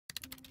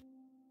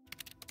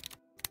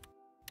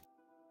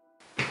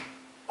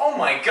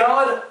my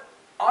god,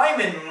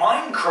 I'm in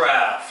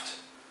Minecraft.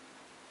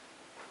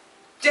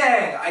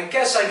 Dang, I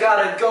guess I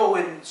gotta go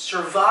and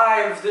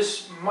survive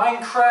this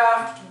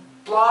Minecraft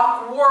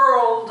block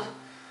world.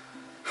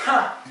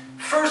 Huh.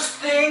 First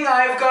thing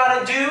I've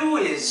gotta do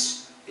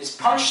is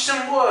punch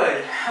some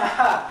wood.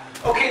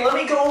 Okay, let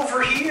me go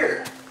over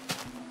here.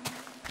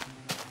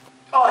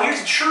 Oh,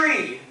 here's a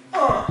tree.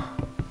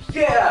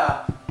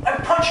 Yeah,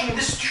 I'm punching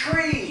this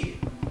tree.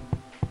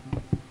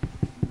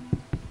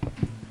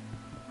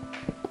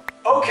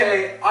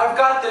 Okay, I've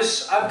got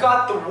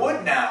the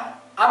wood now.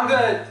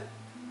 I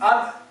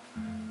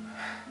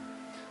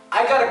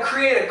gotta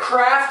create a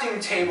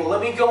crafting table.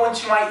 Let me go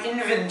into my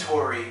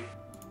inventory.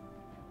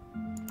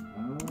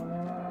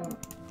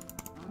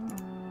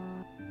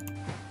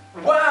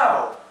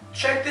 Wow,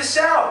 check this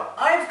out.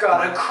 I've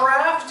got a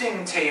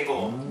crafting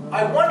table.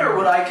 I wonder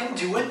what I can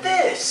do with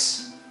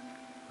this.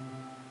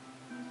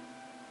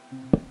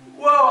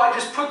 Whoa, I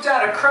just put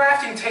down a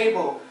crafting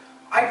table.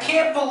 I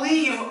can't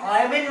believe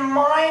I'm in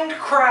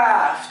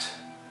Minecraft.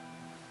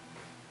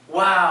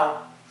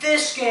 Wow,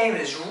 this game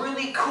is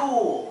really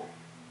cool.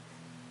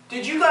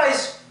 Did you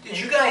guys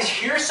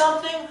hear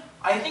something?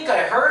 I think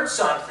I heard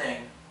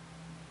something.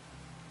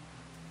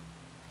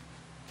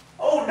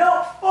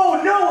 Oh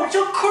no, it's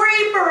a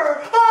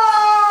creeper!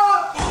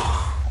 Ah!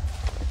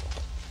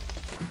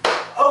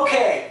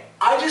 Okay,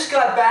 I just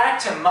got back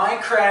to my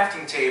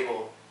crafting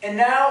table, and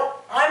now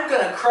I'm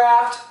gonna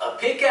craft a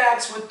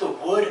pickaxe with the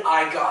wood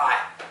I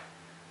got.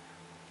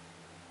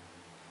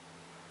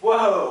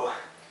 Whoa,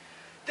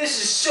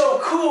 this is so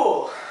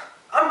cool!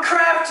 I'm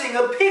crafting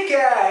a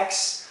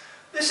pickaxe!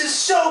 This is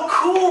so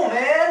cool,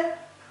 man!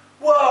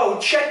 Whoa,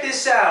 check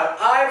this out.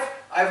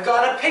 I've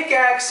got a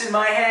pickaxe in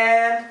my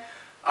hand.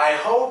 I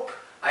hope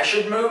I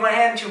shouldn't move my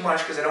hand too much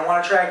because I don't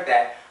want to track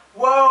that.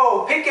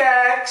 Whoa,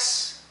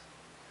 pickaxe!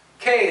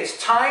 Okay, it's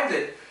time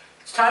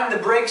to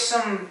break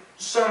some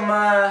it's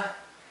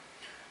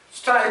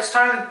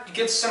time to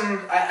get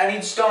some. I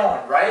need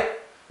stone, right?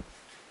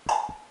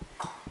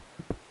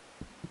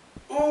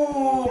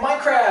 Ooh,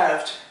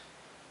 Minecraft!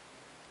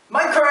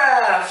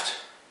 Minecraft!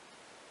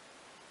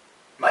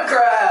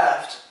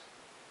 Minecraft!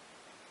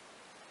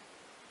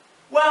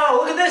 Wow,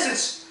 look at this!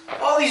 It's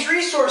all these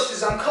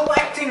resources. I'm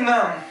collecting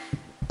them.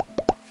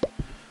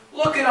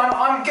 Look at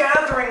I'm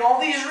gathering all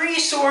these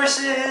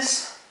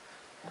resources.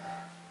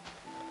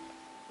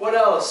 What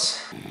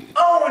else?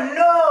 Oh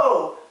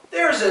no!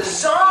 There's a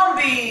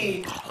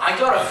zombie! I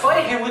gotta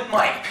fight him with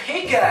my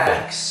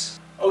pickaxe.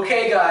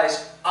 Okay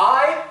guys,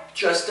 I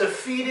just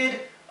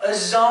defeated a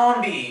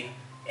zombie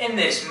in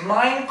this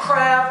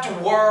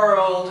Minecraft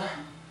world.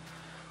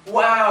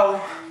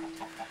 Wow.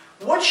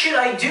 What should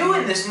I do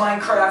in this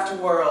Minecraft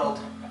world?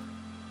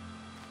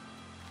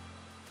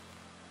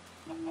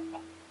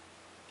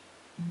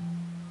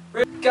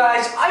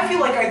 Guys, I feel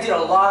like I did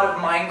a lot of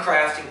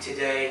Minecrafting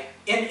today.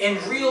 In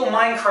real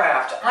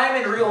Minecraft.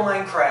 I'm in real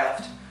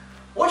Minecraft.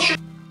 What should